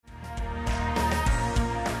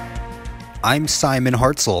I'm Simon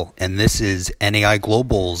Hartzell, and this is NAI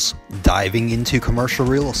Global's Diving into Commercial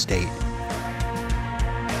Real Estate.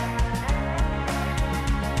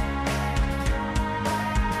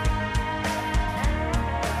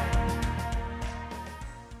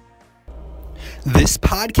 This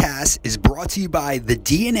podcast is brought to you by the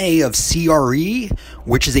DNA of CRE,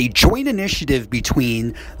 which is a joint initiative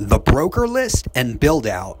between the Broker List and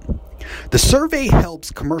BuildOut. The survey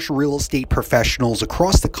helps commercial real estate professionals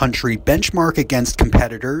across the country benchmark against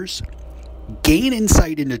competitors, gain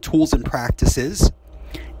insight into tools and practices,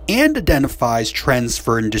 and identifies trends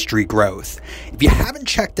for industry growth. If you haven't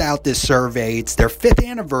checked out this survey, it's their 5th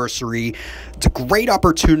anniversary. It's a great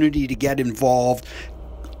opportunity to get involved.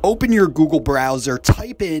 Open your Google browser,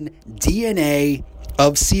 type in DNA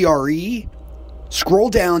of CRE. Scroll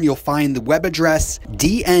down, you'll find the web address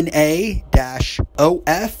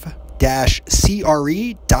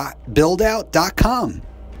dna-of-cre.buildout.com.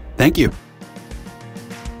 Thank you.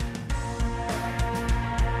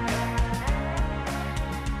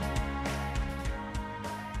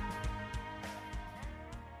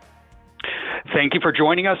 Thank you for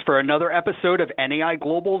joining us for another episode of NAI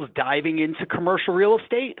Global's Diving into Commercial Real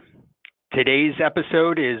Estate. Today's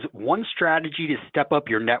episode is one strategy to step up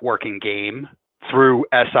your networking game through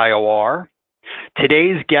SIOR.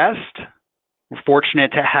 Today's guest, we're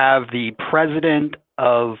fortunate to have the president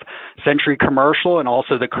of Century Commercial and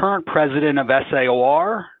also the current president of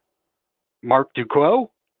SIOR, Mark Duclos.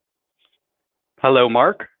 Hello,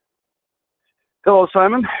 Mark. Hello,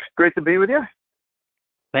 Simon. Great to be with you.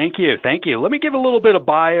 Thank you. Thank you. Let me give a little bit of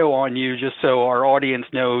bio on you just so our audience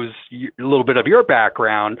knows a little bit of your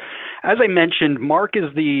background. As I mentioned, Mark is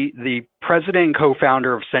the president and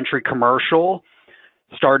co-founder of Century Commercial,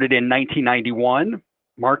 started in 1991.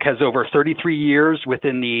 Mark has over 33 years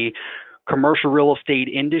within the commercial real estate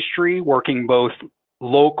industry, working both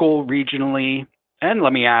local, regionally, and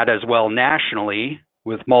let me add as well nationally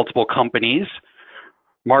with multiple companies.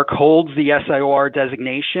 Mark holds the SIOR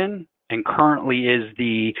designation and currently is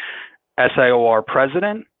the SIOR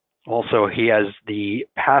president. Also, he has the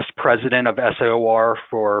past president of SIOR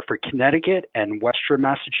for Connecticut and Western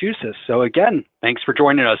Massachusetts. So again, thanks for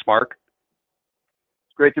joining us, Mark.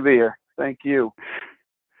 Great to be here. Thank you.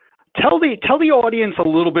 Tell the audience a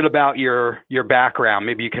little bit about your background.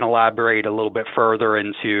 Maybe you can elaborate a little bit further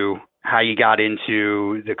into how you got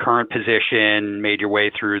into the current position, made your way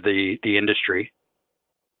through the industry.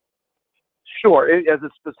 Sure. As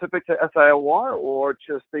it's specific to SIOR or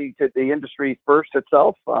just the industry first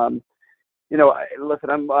itself? Listen,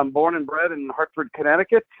 I'm born and bred in Hartford,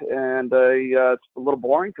 Connecticut, and it's a little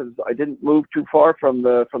boring because I didn't move too far from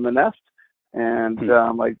the nest. And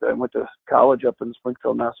I went to college up in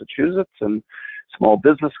Springfield, Massachusetts, and small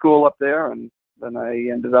business school up there. And then I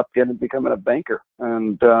ended up becoming a banker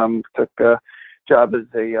and took a job as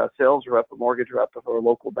a sales rep, a mortgage rep for a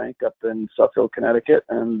local bank up in Suffield, Connecticut,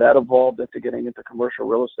 and that evolved into getting into commercial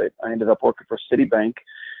real estate. I ended up working for Citibank,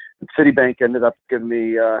 and Citibank ended up giving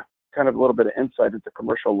me kind of a little bit of insight into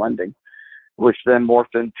commercial lending, which then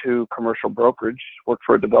morphed into commercial brokerage. Worked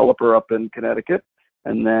for a developer up in Connecticut,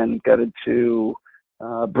 and then got into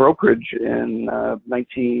brokerage in I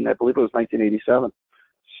believe it was 1987.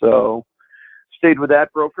 So stayed with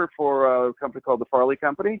that broker for a company called the Farley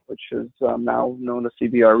Company, which is now known as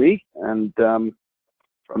CBRE. And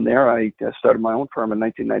from there, I started my own firm in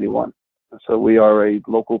 1991. So we are a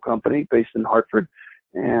local company based in Hartford,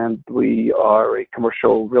 and we are a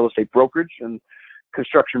commercial real estate brokerage and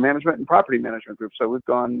construction management and property management group. So we've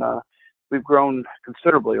grown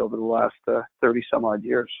considerably over the last 30 some odd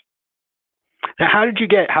years. Now, how did you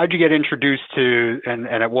get introduced to and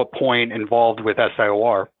at what point involved with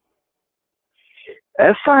SIOR?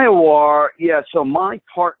 SIOR, yeah, so my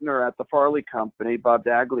partner at the Farley Company, Bob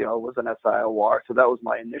Daglio, was an SIOR, so that was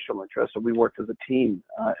my initial interest, and we worked as a team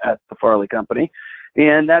at the Farley Company,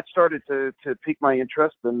 and that started to pique my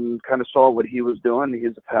interest and kind of saw what he was doing. He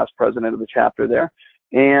was a past president of the chapter there,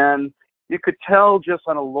 and you could tell just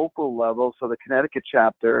on a local level, so the Connecticut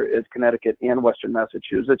chapter is Connecticut and Western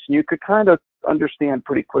Massachusetts, and you could kind of understand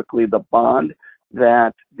pretty quickly the bond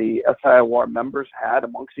that the SIOR members had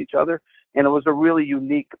amongst each other. And it was a really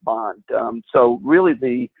unique bond. So really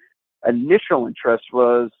the initial interest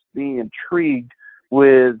was being intrigued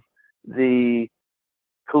with the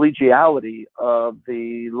collegiality of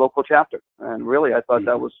the local chapter. And really, I thought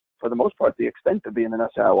that was, for the most part, the extent of being an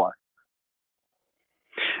SIOR.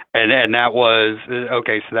 And that was,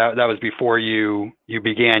 okay, so that was before you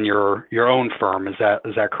began your own firm. Is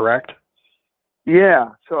that correct?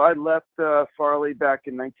 Yeah, so I left Farley back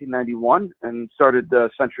in 1991 and started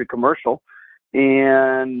Century Commercial.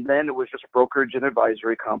 And then it was just a brokerage and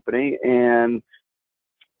advisory company. And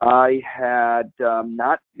I had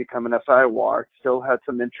not become an SIOR, still had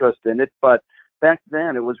some interest in it, but back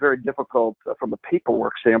then it was very difficult from a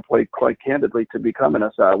paperwork standpoint, quite candidly, to become an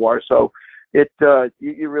SIOR. So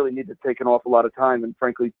you really need to take an awful lot of time, and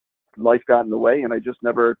frankly, life got in the way, and I just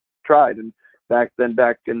never tried. And back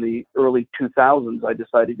in the early 2000s, I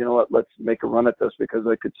decided, you know what, let's make a run at this, because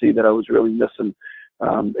I could see that I was really missing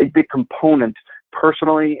a big component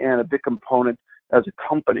personally and a big component as a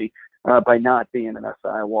company by not being an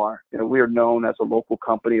SIOR. You know, we are known as a local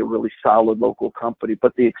company, a really solid local company,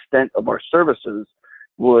 but the extent of our services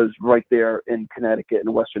was right there in Connecticut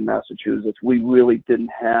and Western Massachusetts. We really didn't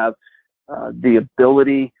have the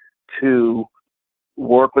ability to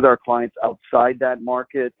work with our clients outside that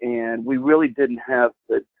market, and we really didn't have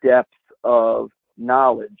the depth of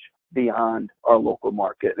knowledge beyond our local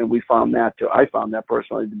market. And I found that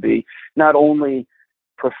personally to be not only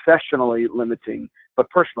professionally limiting, but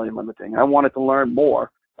personally limiting. I wanted to learn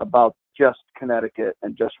more about just Connecticut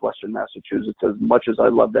and just Western Massachusetts. As much as I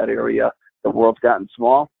love that area, the world's gotten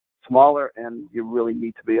smaller, and you really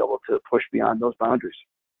need to be able to push beyond those boundaries.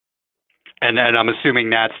 And then I'm assuming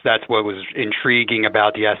that's what was intriguing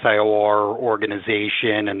about the SIOR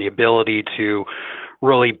organization, and the ability to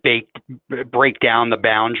really break down the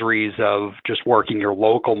boundaries of just working your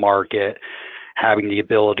local market, having the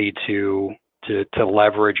ability to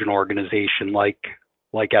leverage an organization like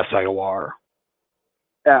SIOR.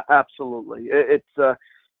 Absolutely. It's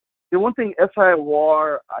the one thing,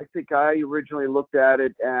 SIOR, I think I originally looked at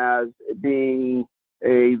it as being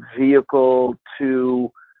a vehicle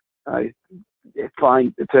to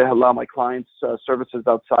allow my clients services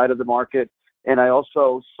outside of the market. And I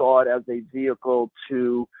also saw it as a vehicle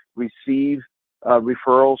to receive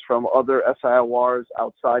referrals from other SIORs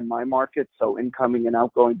outside my market, so incoming and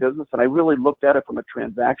outgoing business. And I really looked at it from a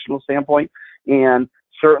transactional standpoint. And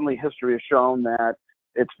certainly history has shown that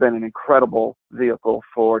it's been an incredible vehicle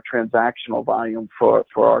for transactional volume for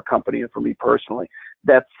our company and for me personally.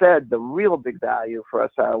 That said, the real big value for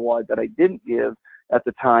SIOR that I didn't give at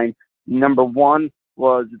the time, number one,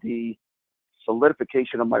 was the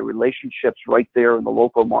solidification of my relationships right there in the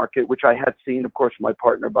local market, which I had seen, of course, from my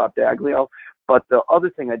partner, Bob Daglio. But the other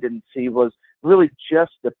thing I didn't see was really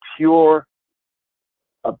just the pure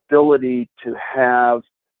ability to have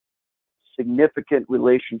significant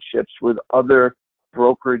relationships with other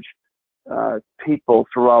brokerage people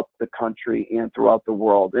throughout the country and throughout the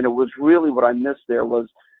world. And it was really, what I missed there was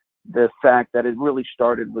the fact that it really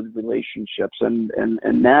started with relationships, and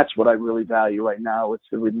that's what I really value right now. It's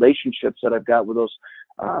the relationships that I've got with those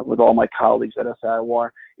with all my colleagues at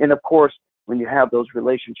SIOR. And of course, when you have those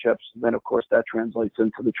relationships, then of course that translates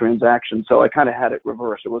into the transaction. So I kind of had it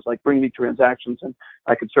reversed. It was like, bring me transactions and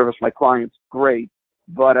I could service my clients, great.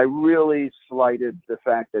 But I really slighted the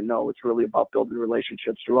fact that no, it's really about building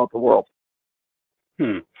relationships throughout the world.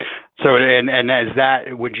 So, and is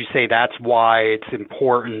that, would you say that's why it's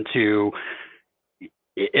important to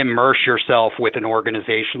immerse yourself with an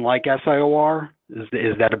organization like SIOR?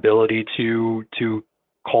 Is that ability to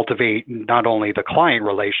cultivate not only the client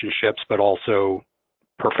relationships, but also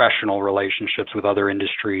professional relationships with other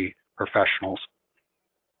industry professionals?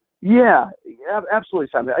 Yeah, absolutely,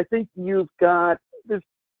 Simon. I think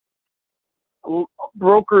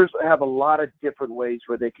brokers have a lot of different ways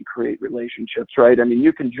where they can create relationships, right? I mean,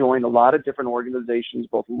 you can join a lot of different organizations,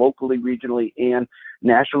 both locally, regionally, and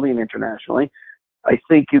nationally and internationally. I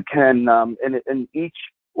think you can, and each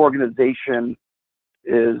organization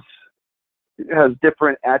has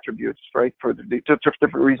different attributes, right? For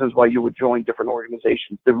different reasons why you would join different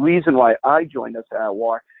organizations. The reason why I joined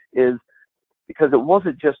SIOR is because it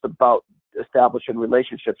wasn't just about establishing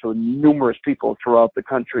relationships with numerous people throughout the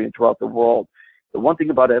country and throughout the world. The one thing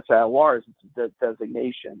about SIOR is it's a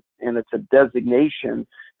designation, and it's a designation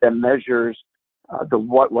that measures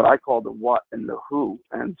what I call the what and the who.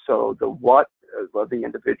 And so the what of the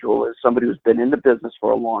individual is somebody who's been in the business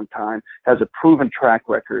for a long time, has a proven track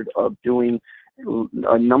record of doing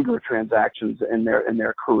a number of transactions in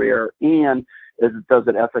their career, and does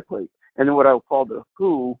it ethically. And then what I would call the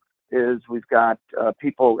who is we've got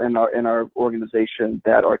people in our organization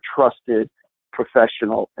that are trusted,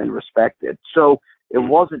 professional, and respected. So it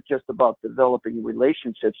wasn't just about developing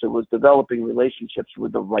relationships, it was developing relationships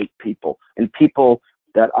with the right people, and people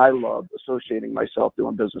that I love associating myself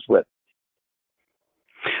doing business with.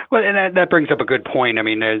 Well, and that brings up a good point. I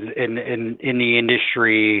mean, in the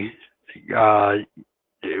industry,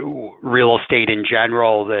 real estate in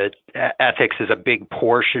general, that ethics is a big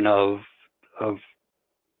portion of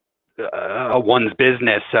one's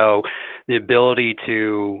business. So the ability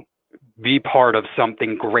to be part of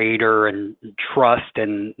something greater and trust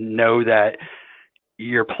and know that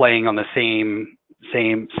you're playing on the same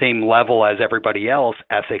level as everybody else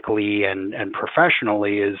ethically and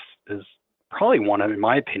professionally is probably in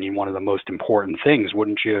my opinion, one of the most important things.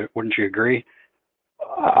 Wouldn't you agree?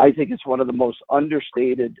 I think it's one of the most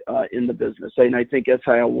understated in the business. And I think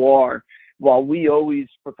SIOR, while we always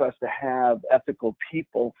profess to have ethical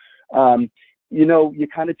people, you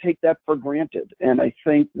kind of take that for granted. And I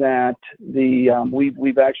think that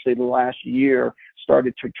we've actually the last year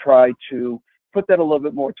started to try to put that a little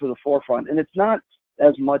bit more to the forefront. And it's not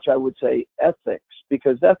as much, I would say, ethics,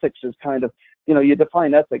 because ethics is kind of, you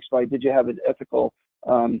define ethics by did you have an ethical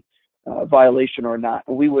violation or not?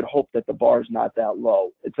 And we would hope that the bar is not that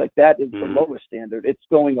low. It's like that is the lowest standard. It's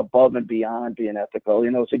going above and beyond being ethical.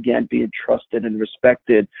 It's again being trusted and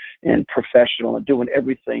respected and professional and doing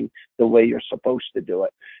everything the way you're supposed to do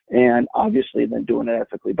it. And obviously then doing it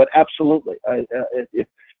ethically. But absolutely, if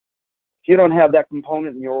you don't have that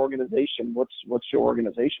component in your organization, what's your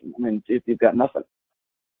organization? I mean, if you've got nothing.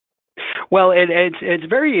 Well, it's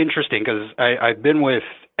very interesting because I've been with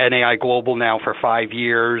NAI Global now for 5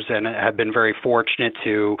 years and have been very fortunate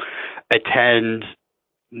to attend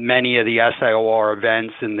many of the SIOR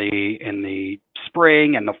events in the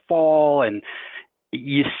spring and the fall, and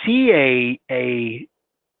you see a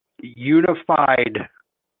unified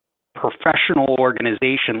professional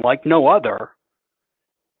organization like no other.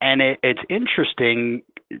 And it's interesting.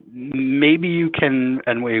 Maybe you can,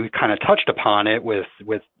 and we kind of touched upon it with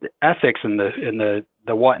ethics and the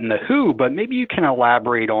what and the who, but maybe you can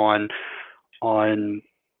elaborate on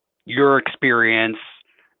your experience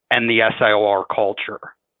and the SIOR culture,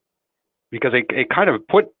 because it kind of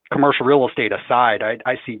put commercial real estate aside.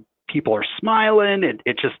 I see people are smiling.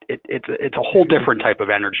 It's a whole different type of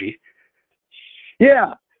energy.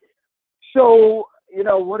 Yeah. So,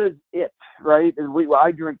 what is it, right? And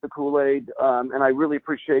I drink the Kool-Aid, and I really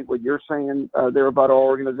appreciate what you're saying there about our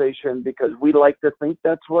organization, because we like to think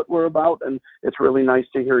that's what we're about, and it's really nice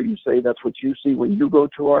to hear you say that's what you see when you go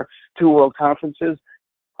to our 2 World Conferences.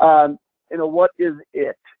 What is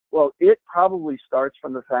it? Well, it probably starts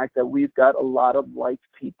from the fact that we've got a lot of like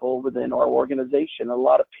people within our organization, a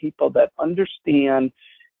lot of people that understand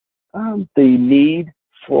the need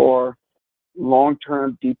for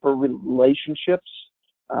long-term, deeper relationships,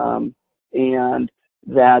 and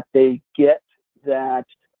that they get that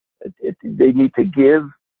they need to give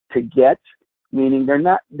to get, meaning they're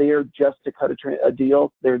not there just to cut a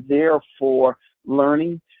deal. They're there for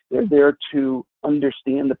learning. They're there to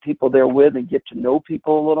understand the people they're with and get to know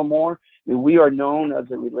people a little more. I mean, we are known as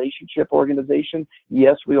a relationship organization.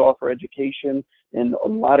 Yes, we offer education and a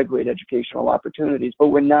lot of great educational opportunities, but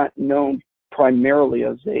we're not known primarily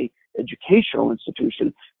as a educational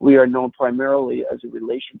institution. We are known primarily as a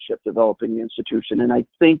relationship developing institution. And I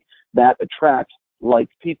think that attracts like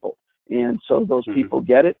people. And so those people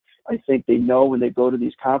get it. I think they know when they go to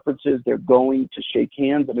these conferences, they're going to shake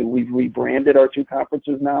hands. I mean, we've rebranded our 2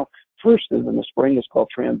 conferences now. First is in the spring, it's called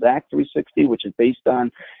Transact 360, which is based on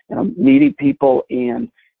meeting people and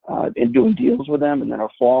doing deals with them. And then our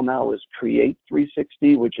fall now is Create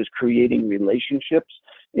 360, which is creating relationships.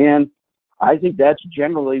 And I think that's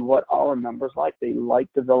generally what our members like. They like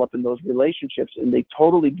developing those relationships, and they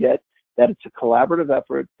totally get that it's a collaborative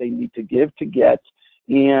effort. They need to give to get,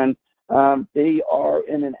 and they are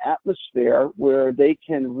in an atmosphere where they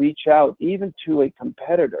can reach out even to a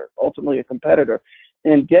competitor, ultimately a competitor,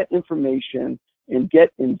 and get information and get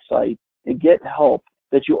insight and get help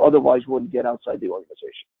that you otherwise wouldn't get outside the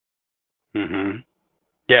organization. Mm-hmm.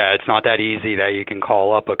 Yeah, it's not that easy that you can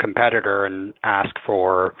call up a competitor and ask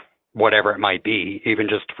for whatever it might be, even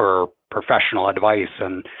just for professional advice.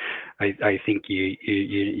 And I think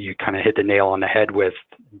you kind of hit the nail on the head with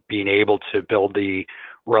being able to build the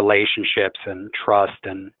relationships and trust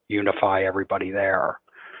and unify everybody there.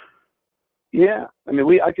 Yeah, I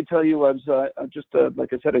mean, I could tell you, I was just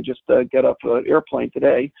like I said, I just got off an airplane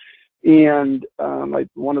today, and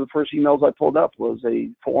one of the first emails I pulled up was a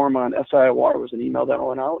form on SIOR. It was an email that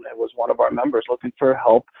went out, and it was one of our members looking for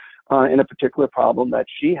help in a particular problem that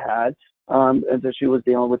she had and that she was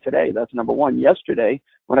dealing with today. That's number one. Yesterday,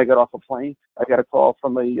 when I got off a plane, I got a call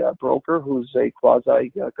from a broker who's a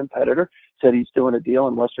quasi competitor, said he's doing a deal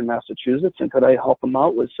in Western Massachusetts, and could I help him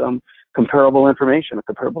out with some comparable information, a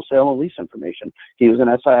comparable sale and lease information. He was an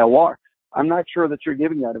SIOR. I'm not sure that you're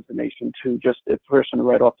giving that information to just a person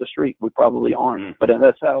right off the street. We probably aren't. But an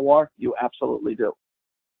SIOR, you absolutely do.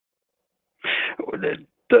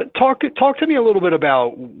 Talk to me a little bit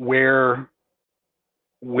about where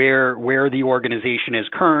the organization is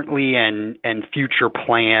currently and future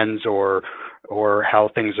plans, or or how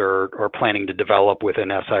things are planning to develop within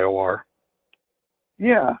SIOR?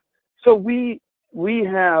 Yeah. So we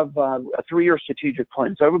have a 3-year strategic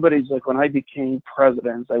plan. So everybody's like, when I became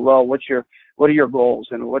president, it's like, well, what are your goals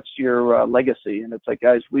and what's your legacy? And it's like,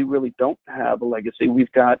 guys, we really don't have a legacy.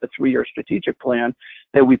 We've got a 3-year strategic plan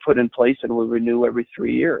that we put in place and we renew every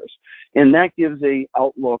 3 years. And that gives a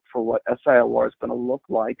outlook for what SIOR is going to look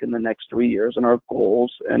like in the next 3 years and our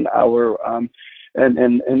goals and our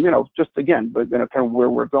and just again, but kind of where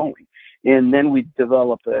we're going. And then we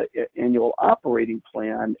develop an annual operating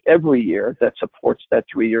plan every year that supports that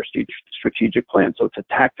 3-year strategic plan. So it's a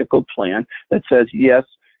tactical plan that says, yes,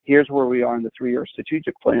 here's where we are in the 3-year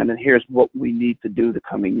strategic plan, and here's what we need to do the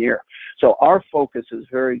coming year. So our focus is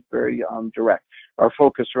very, very direct. Our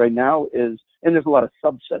focus right now is, and there's a lot of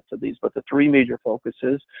subsets of these, but the 3 major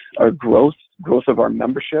focuses are growth of our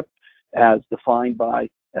membership as defined by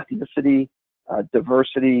ethnicity,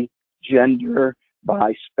 diversity, gender,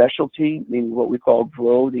 by specialty, meaning what we call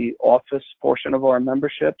grow the office portion of our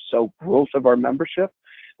membership. So growth of our membership.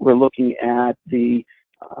 We're looking at the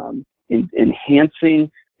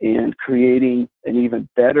enhancing and creating an even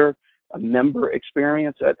better member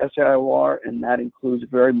experience at SIOR, and that includes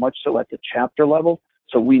very much so at the chapter level.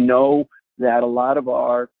 So we know that a lot of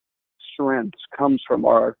our strengths comes from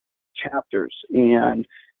our chapters, and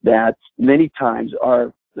that many times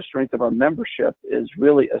the strength of our membership is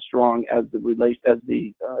really as strong as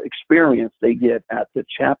the experience they get at the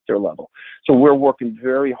chapter level. So we're working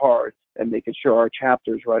very hard at making sure our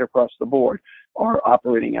chapters right across the board are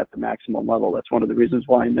operating at the maximum level. That's one of the reasons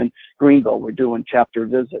why I'm in Greenville. We're doing chapter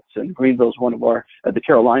visits, and Greenville's one of our, the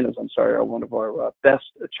Carolinas, are one of our best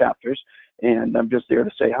chapters. And I'm just there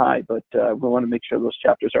to say hi, but we want to make sure those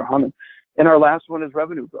chapters are humming. And our last one is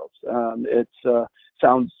revenue growth. It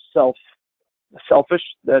sounds selfish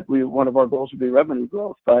that one of our goals would be revenue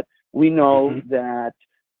growth, but we know that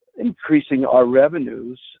increasing our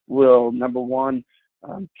revenues will, number one,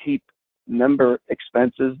 keep member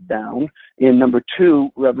expenses down, and number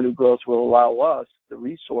 2, revenue growth will allow us the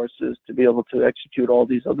resources to be able to execute all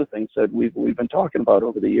these other things that we've been talking about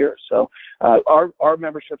over the years. So our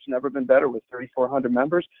membership's never been better with 3,400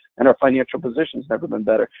 members, and our financial position's never been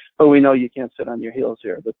better. But we know you can't sit on your heels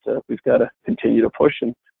here, but we've got to continue to push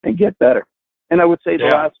and get better. And I would say the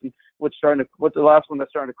last one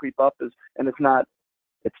that's starting to creep up is, and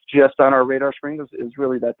it's just on our radar screen, is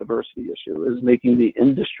really that diversity issue, is making the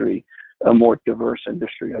industry a more diverse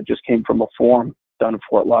industry. I just came from a forum down in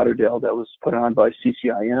Fort Lauderdale that was put on by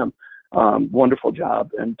CCIM. Wonderful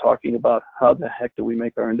job, and talking about how the heck do we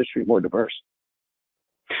make our industry more diverse.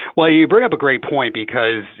 Well, you bring up a great point,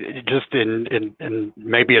 because just in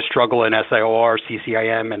maybe a struggle in SIOR,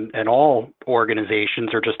 CCIM, and all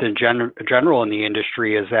organizations, or just in general in the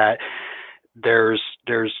industry, is that there's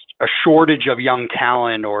a shortage of young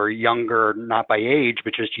talent, or younger, not by age,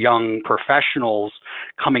 but just young professionals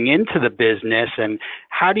coming into the business. And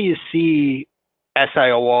how do you see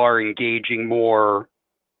SIOR engaging more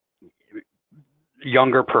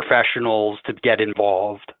younger professionals to get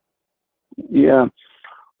involved? Yeah.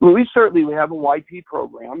 Well, we have a YP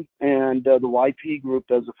program, and the YP group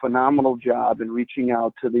does a phenomenal job in reaching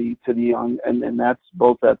out to the young, and that's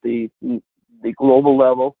both at the global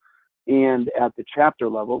level and at the chapter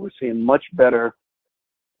level. We're seeing much better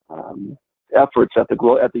efforts at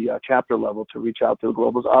the chapter level to reach out to the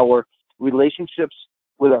globals. Our relationships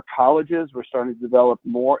with our colleges, we're starting to develop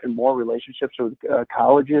more and more relationships with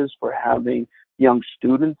colleges for having young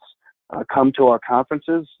students come to our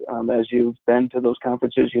conferences. As you've been to those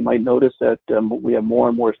conferences, you might notice that we have more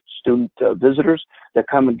and more student visitors that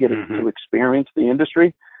come and get to experience the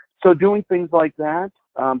industry. So doing things like that,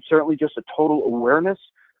 certainly just a total awareness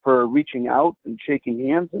for reaching out and shaking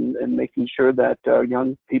hands and making sure that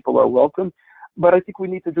young people are welcome. But I think we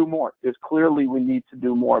need to do more. Clearly we need to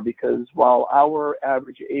do more, because while our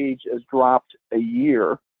average age has dropped a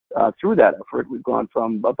year through that effort, we've gone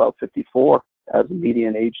from about 54 as a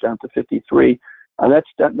median age down to 53.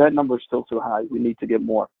 That number is still too high. We need to get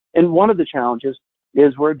more. And one of the challenges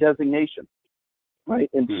is we're a designation, right?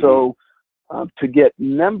 And so to get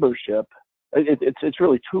membership, it's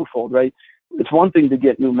really twofold, right? It's one thing to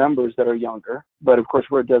get new members that are younger, but of course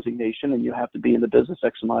we're a designation, and you have to be in the business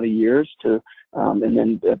X amount of years to, and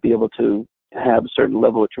then be able to have a certain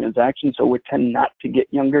level of transaction. So we tend not to get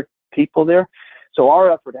younger people there. So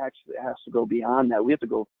our effort actually has to go beyond that. We have to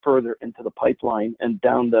go further into the pipeline and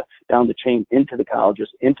down the chain into the colleges,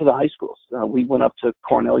 into the high schools. We went up to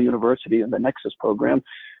Cornell University in the Nexus program,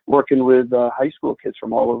 working with high school kids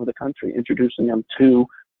from all over the country, introducing them to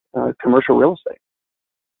commercial real estate.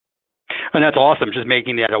 And that's awesome. Just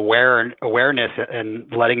making that awareness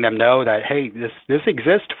and letting them know that, hey, this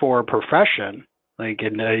exists for a profession. Like,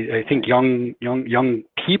 and I think young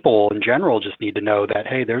people in general just need to know that,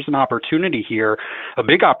 hey, there's an opportunity here, a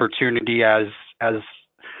big opportunity as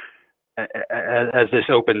this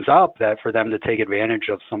opens up, that for them to take advantage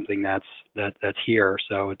of something that's here.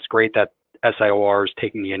 So it's great that SIOR is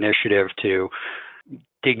taking the initiative to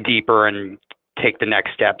dig deeper and take the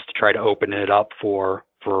next steps to try to open it up for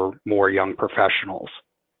more young professionals.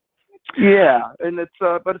 Yeah, and it's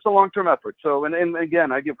but it's a long-term effort. So, and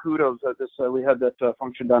again, I give kudos at this. We had that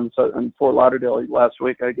function done in Fort Lauderdale last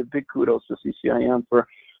week. I give big kudos to CCIM for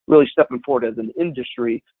really stepping forward as an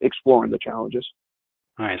industry, exploring the challenges.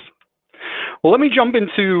 Nice. Well, let me jump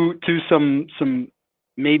into some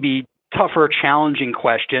maybe tougher, challenging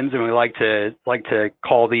questions, and we like to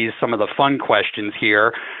call these some of the fun questions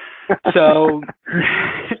here. So,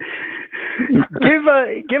 give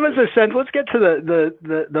us a sense. Let's get to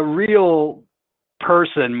the real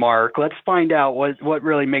person, Mark. Let's find out what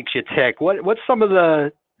really makes you tick. What's some of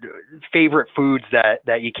the favorite foods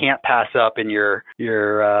that you can't pass up in your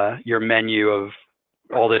menu of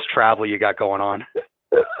all this travel you got going on?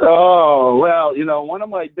 Oh, well, one of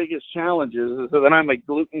my biggest challenges is that I'm a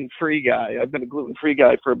gluten-free guy. I've been a gluten-free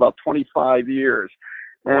guy for about 25 years.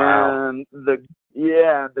 Wow. And the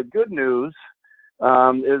good news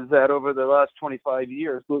is that over the last 25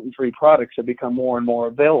 years, gluten-free products have become more and more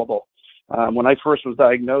available. When I first was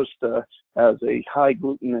diagnosed as a high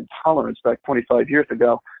gluten intolerance back 25 years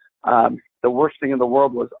ago, the worst thing in the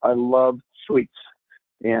world was I loved sweets,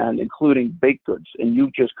 and including baked goods, and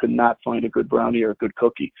you just could not find a good brownie or a good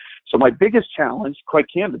cookie. So my biggest challenge, quite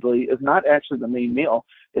candidly, is not actually the main meal,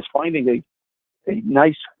 it's finding a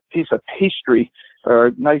nice piece of pastry or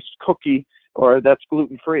a nice cookie or that's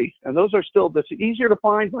gluten-free. And those are still, that's easier to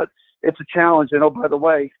find, but it's a challenge. And oh, by the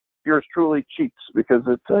way, yours truly cheats, because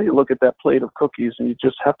you look at that plate of cookies and you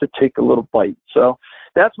just have to take a little bite. So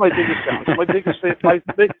that's my biggest challenge.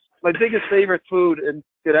 My biggest favorite food, and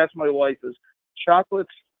you could ask my wife, is chocolates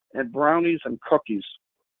and brownies and cookies.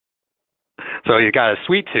 So you got a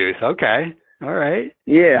sweet tooth. Okay. All right.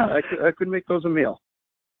 Yeah, I could make those a meal.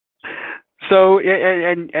 So,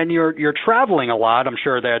 and you're traveling a lot. I'm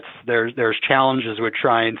sure there's challenges with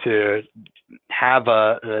trying to have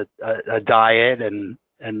a diet and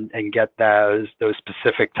get those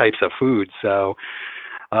specific types of foods. So,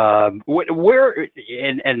 where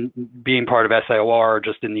and being part of SIOR,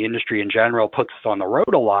 just in the industry in general, puts us on the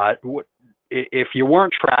road a lot. If you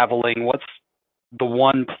weren't traveling, what's the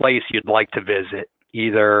one place you'd like to visit,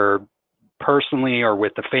 either personally or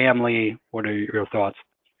with the family? What are your thoughts?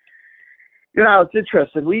 It's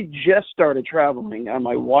interesting. We just started traveling.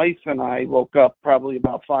 My wife and I woke up probably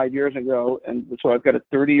about 5 years ago, and so I've got a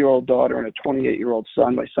 30-year-old daughter and a 28-year-old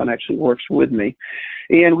son. My son actually works with me.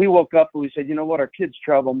 And we woke up and we said, you know what, our kids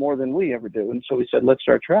travel more than we ever do. And so we said, let's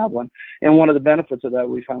start traveling. And one of the benefits of that,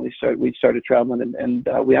 we started traveling, and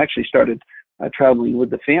we actually started traveling with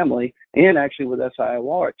the family and actually with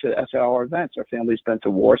SIOR to SIOR events. Our family's been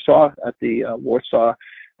to Warsaw at the Warsaw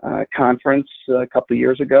conference a couple of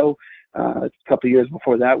years ago. A couple of years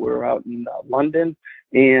before that, we were out in London,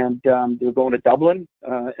 and we were going to Dublin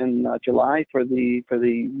in July for the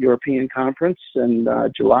European conference in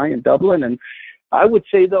July in Dublin. And I would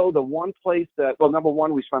say, though, the one place that, well, number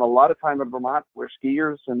one, we spent a lot of time in Vermont. We're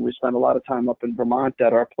skiers, and we spent a lot of time up in Vermont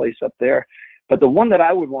at our place up there. But the one that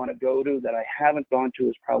I would want to go to that I haven't gone to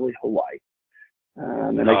is probably Hawaii.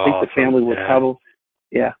 And I think the family would probably...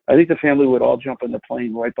 Yeah, I think the family would all jump in the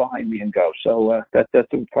plane right behind me and go. So that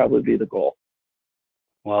would probably be the goal.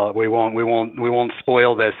 Well, we won't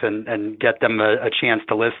spoil this and get them a chance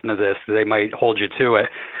to listen to this. They might hold you to it.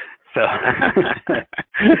 So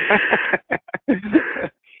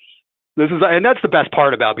and that's the best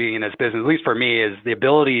part about being in this business, at least for me, is the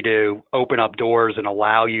ability to open up doors and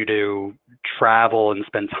allow you to travel and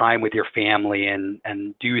spend time with your family and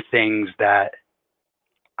do things that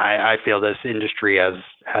I feel this industry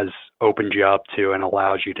has opened you up to and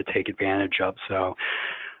allows you to take advantage of. So,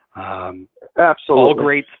 absolutely, all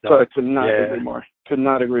great stuff. So I could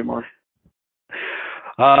not agree more.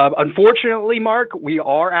 Unfortunately, Mark, we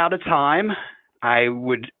are out of time. I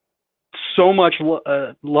would so much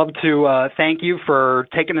love to thank you for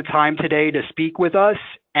taking the time today to speak with us.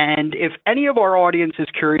 And if any of our audience is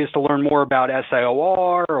curious to learn more about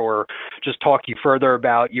SIOR or just talk you further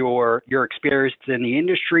about your experience in the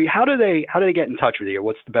industry, how do they get in touch with you?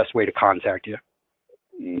 What's the best way to contact you?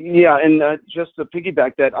 Yeah, and just to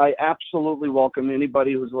piggyback that, I absolutely welcome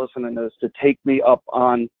anybody who's listening to this to take me up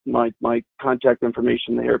on my contact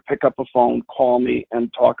information there. Pick up a phone, call me, and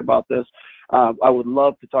talk about this. I would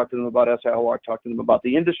love to talk to them about SIOR, talk to them about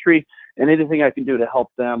the industry, and anything I can do to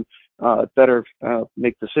help them better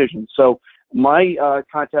make decisions. So my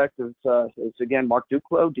contact is again, Mark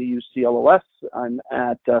Duclos, D-U-C-L-O-S. I'm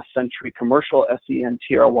at Century Commercial,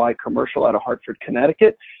 S-E-N-T-R-Y Commercial out of Hartford,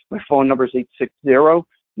 Connecticut. My phone number is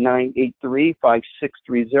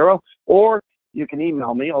 860-983-5630. Or you can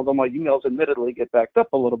email me, although my emails admittedly get backed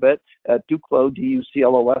up a little bit, at Duclos,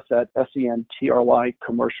 D-U-C-L-O-S, at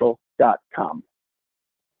SENTRYcommercial.com.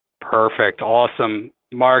 Perfect. Awesome.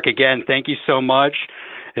 Mark, again, thank you so much.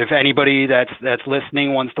 If anybody that's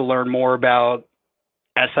listening wants to learn more about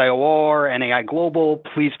SIOR, NAI Global,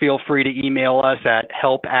 please feel free to email us at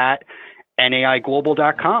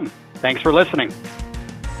help@naiglobal.com. Thanks for listening.